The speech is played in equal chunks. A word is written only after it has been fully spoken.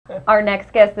Our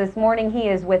next guest this morning, he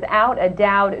is without a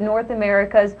doubt North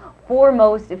America's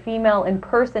foremost female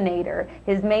impersonator.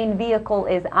 His main vehicle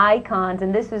is Eyecons,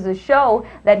 and this is a show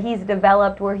that he's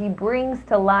developed where he brings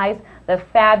to life the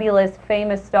fabulous,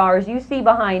 famous stars you see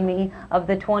behind me of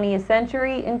the 20th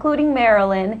century, including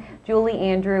Marilyn, Julie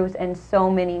Andrews, and so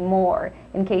many more.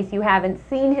 In case you haven't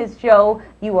seen his show,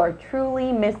 you are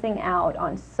truly missing out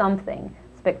on something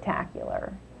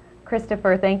spectacular.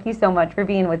 Christopher, thank you so much for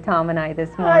being with Tom and I this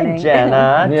morning. Hi,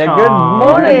 Jenna. Yeah, good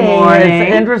morning. Good morning.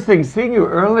 It's interesting seeing you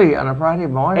early on a Friday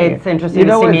morning. It's interesting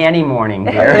to see me any morning.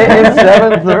 It's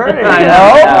 7:30. I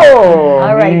know.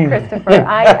 All right, Christopher,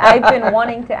 I've been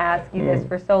wanting to ask you this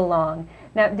for so long.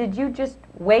 Now, did you just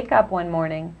wake up one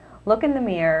morning, look in the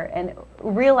mirror, and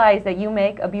realize that you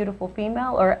make a beautiful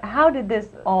female, or how did this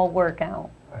all work out?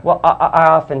 Well, I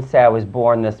often say I was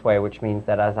born this way, which means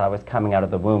that as I was coming out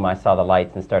of the womb, I saw the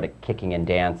lights and started kicking and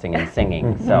dancing and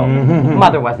singing. So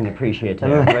mother wasn't appreciative.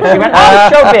 She went, "Oh,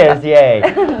 showbiz, yay!"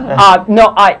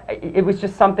 No, it was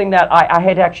just something that I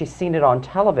had actually seen it on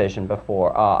television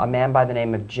before. A man by the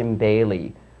name of Jim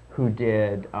Bailey, who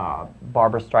did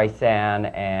Barbra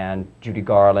Streisand and Judy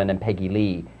Garland and Peggy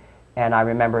Lee. And I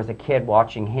remember as a kid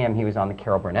watching him. He was on the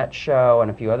Carol Burnett show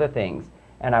and a few other things.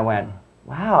 And I went,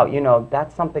 wow, you know,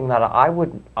 that's something that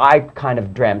I kind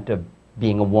of dreamt of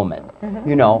being a woman.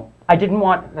 You know, I didn't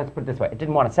want, let's put it this way, I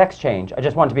didn't want a sex change. I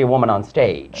just wanted to be a woman on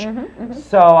stage.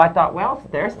 So I thought, well,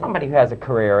 there's somebody who has a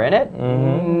career in it.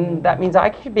 That means I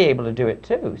should be able to do it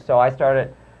too. So I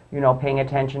started, you know, paying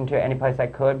attention to any place I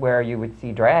could where you would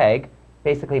see drag,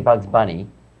 basically Bugs Bunny.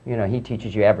 You know, he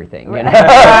teaches you everything, you know,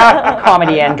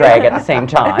 comedy and drag at the same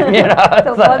time, you know.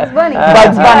 So Bugs Bunny.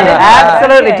 Bugs Bunny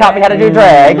absolutely taught me how to do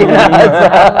drag, you know.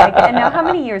 And now, how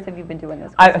many years have you been doing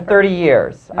this? 30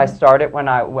 years. I started when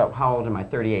well, how old am I?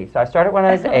 38. So I started when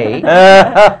I was 8. Good.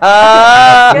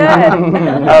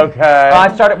 Okay. I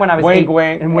started when I was 8.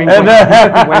 Wink. And wink, wink.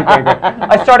 Wink, wink, wink.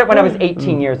 I started when I was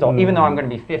 18 years old, even though I'm going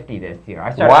to be 50 this year.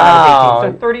 I started when I was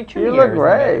 18, so 32 years. You look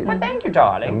great. Well, thank you,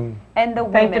 darling. And the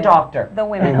women, Thank the doctor. The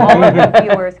women, all of the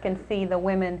viewers can see the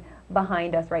women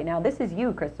behind us right now. This is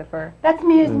you, Christopher. That's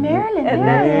me as Marilyn. And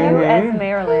that's you as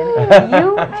Marilyn.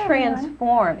 You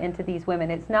transform into these women.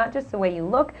 It's not just the way you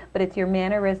look, but it's your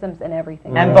mannerisms and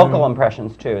everything. And vocal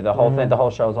impressions too. The whole thing, the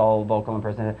whole show's all vocal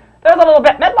impressions. There's a little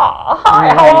bit Midla.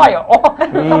 Hi, how are you?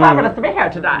 So fabulous to be here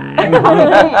today.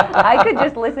 I could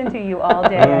just listen to you all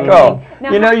day. Cool.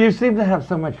 Now, You know, you seem to have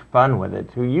so much fun with it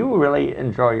too. You really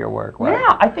enjoy your work, right?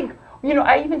 Yeah, I think, you know,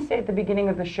 I even say at the beginning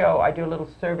of the show, I do a little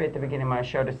survey at the beginning of my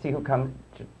show to see who comes,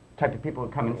 type of people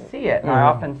who come and see it. And I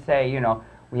often say, you know,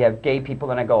 we have gay people,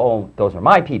 and I go, oh, those are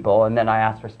my people. And then I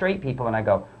ask for straight people, and I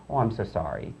go, oh, I'm so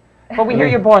sorry. But we hear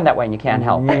you're born that way, and you can't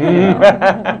help it. You know?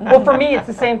 Well, for me, it's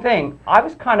the same thing. I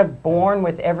was kind of born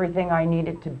with everything I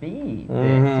needed to be.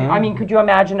 I mean, could you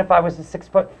imagine if I was a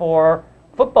 6'4"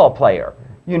 football player,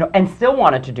 you know, and still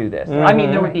wanted to do this? I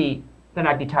mean, there would be, then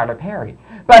I'd be Tyler Perry.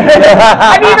 But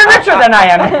I'd be even richer than I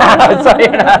am now. So,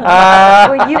 you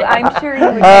know. well, I'm sure you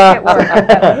would make it work if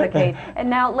that was the case. And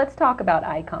now let's talk about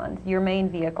Eyecons, your main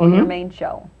vehicle, your main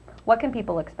show. What can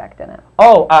people expect in it?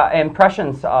 Oh,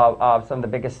 impressions of some of the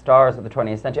biggest stars of the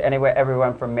 20th century. Anyway,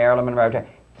 everyone from Marilyn Monroe to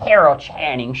Carol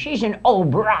Channing. She's an old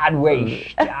Broadway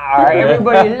star.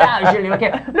 Everybody loves her.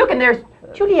 Look, and there's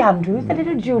Julie Andrews, a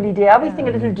little Julie dear. We sing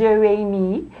a little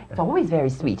do-re-mi. It's always very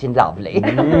sweet and lovely.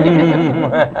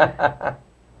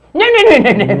 No.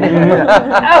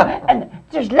 Oh, and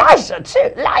there's Liza,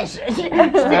 too. Liza.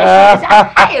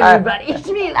 Hi, everybody. It's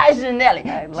me, Liza and Nellie.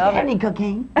 I love Any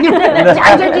cocaine? So You know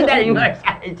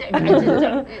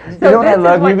what I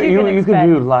love? You could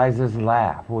do Liza's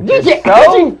laugh, which is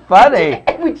so funny.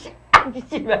 Does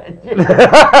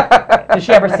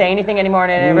she ever say anything anymore?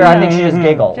 I think she just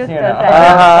giggles. Just you does know.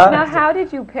 that. Now, how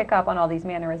did you pick up on all these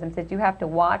mannerisms? Did you have to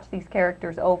watch these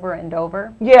characters over and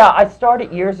over? Yeah, I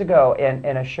started years ago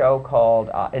in a show called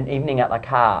An Evening at La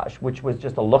Cage, which was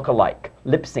just a look-alike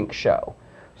lip sync show.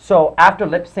 So after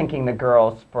lip syncing the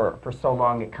girls for so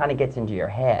long, it kind of gets into your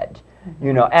head.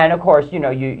 You know, and of course, you know,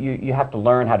 you have to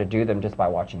learn how to do them just by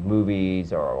watching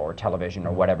movies or television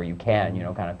or whatever you can, you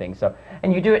know, kind of thing. So,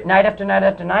 and you do it night after night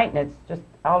after night, and it's just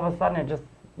all of a sudden it just,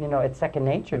 you know, it's second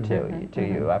nature to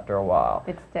you after a while.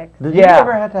 It sticks. Did you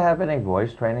ever have to have any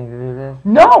voice training to do this?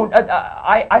 No,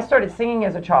 I started singing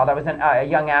as a child. I was a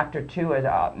young actor too, as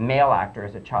a male actor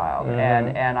as a child,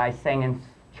 and I sang in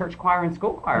church choir and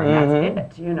school choir, and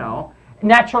that's it, you know.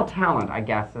 natural talent, I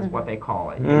guess, is what they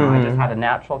call it. You know, I just had a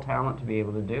natural talent to be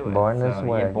able to do it. Born this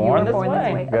way. Yeah, born this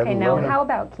way. Okay, now how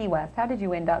about Key West? How did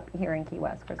you end up here in Key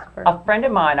West, Christopher? A friend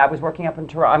of mine, I was working up in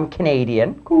Toronto. I'm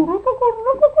Canadian. Those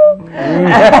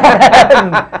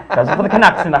are for the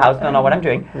Canucks in the house. Don't know what I'm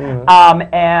doing.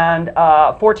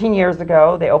 14 years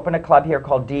ago, they opened a club here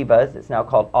called Divas. It's now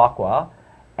called Aqua.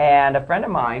 And a friend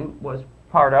of mine was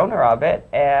part owner of it,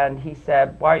 and he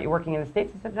said, "Why aren't you working in the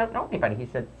States?" I said, "I don't know anybody." He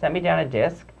said, "Send me down a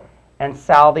disc." And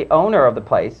Sal, the owner of the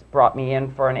place, brought me in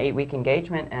for an 8-week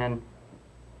engagement, and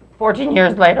 14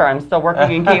 years later, I'm still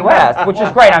working in Key West, which is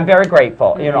great. I'm very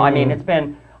grateful. You know, I mean, it's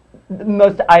been the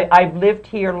most. I've lived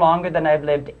here longer than I've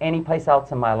lived any place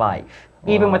else in my life,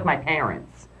 even with my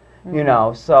parents. You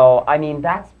know, so I mean,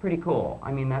 that's pretty cool.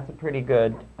 I mean, that's a pretty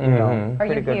good, you know,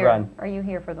 pretty good run. Are you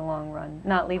here for the long run?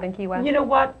 Not leaving Key West? You know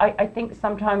what? I think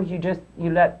sometimes you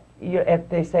if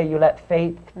they say you let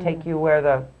fate take you where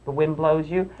the wind blows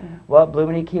you, well, it blew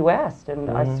me to Key West,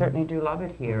 and I certainly do love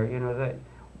it here. You know,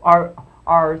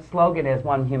 our slogan is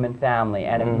one human family,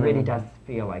 and it really does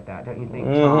feel like that, don't you think,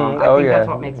 Tom? I think that's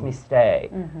what makes me stay.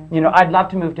 You know, I'd love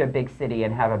to move to a big city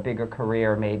and have a bigger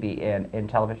career maybe in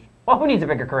television. Well, who needs a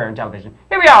bigger career in television?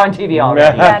 Here we are on TV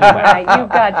already. That's right. You've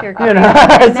got your career.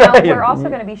 And now we're also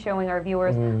going to be showing our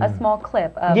viewers a small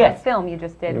clip of a film you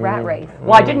just did, Rat Race.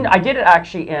 Well, I did it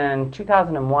actually in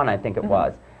 2001, I think it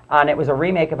was. And it was a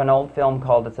remake of an old film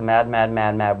called It's a Mad, Mad,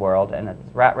 Mad, Mad World. And it's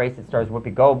Rat Race. It stars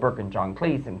Whoopi Goldberg and John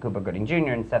Cleese and Cuba Gooding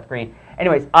Jr. and Seth Green.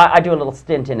 Anyways, I do a little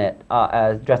stint in it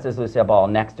dressed as Lucille Ball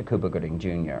next to Cuba Gooding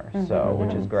Jr., so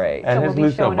which is great. And So his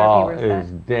Lucille Ball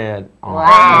is dead on.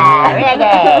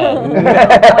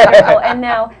 Wonderful. And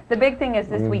now, the big thing is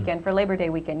this weekend, for Labor Day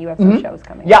weekend, you have some shows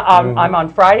coming Yeah, up. I'm on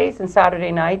Fridays and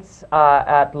Saturday nights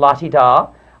at La Ti Da,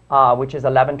 which is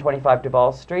 1125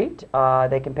 Duval Street.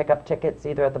 They can pick up tickets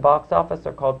either at the box office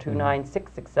or call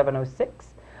 296-6706.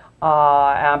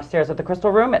 I'm upstairs at the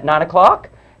Crystal Room at 9 o'clock.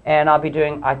 And I'll be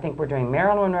doing, I think we're doing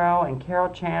Marilyn Monroe and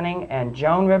Carol Channing and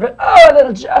Joan Rivers. Oh,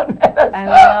 little Joan Rivers. I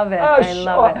love it. Oh, I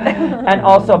love it. And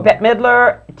also Bette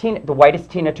Midler, the whitest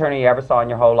Tina Turner you ever saw in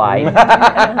your whole life.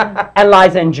 And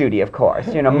Liza and Judy, of course.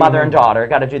 You know, mother and daughter.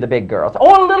 Got to do the big girls.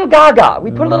 Oh, and a little Gaga.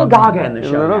 We put a little Gaga in the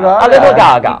show. Little now. Gaga. A little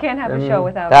Gaga. You can't have a show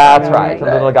without That's Gaga, right. A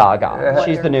little Gaga.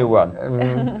 She's the new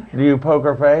one. Do you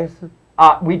poker face?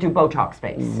 We do Botox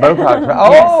face. Botox face.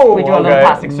 Yes, Oh, we do a little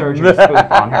plastic surgery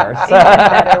spoof on her. So. Even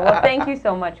better. Well, thank you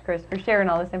so much, Chris, for sharing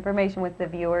all this information with the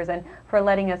viewers and for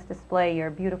letting us display your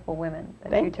beautiful women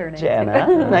that you turn into. Jenna.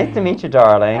 Nice to meet you,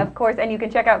 darling. Of course, and you can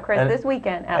check out Chris this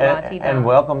weekend at La Ti Da. And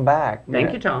welcome back.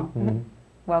 Thank you, Tom.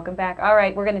 Welcome back. All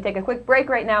right, we're going to take a quick break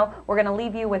right now. We're going to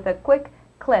leave you with a quick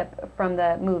clip from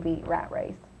the movie Rat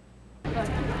Race.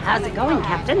 How's it going,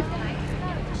 Captain?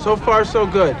 So far, so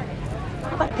good.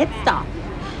 How about pit stop?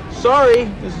 Sorry,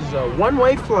 this is a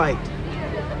one-way flight.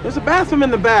 There's a bathroom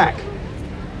in the back.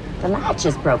 The latch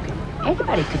is broken.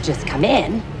 Anybody could just come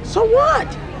in. So what?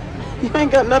 You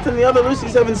ain't got nothing the other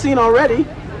Lucys haven't seen already.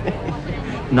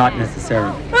 Not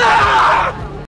necessarily. Ah!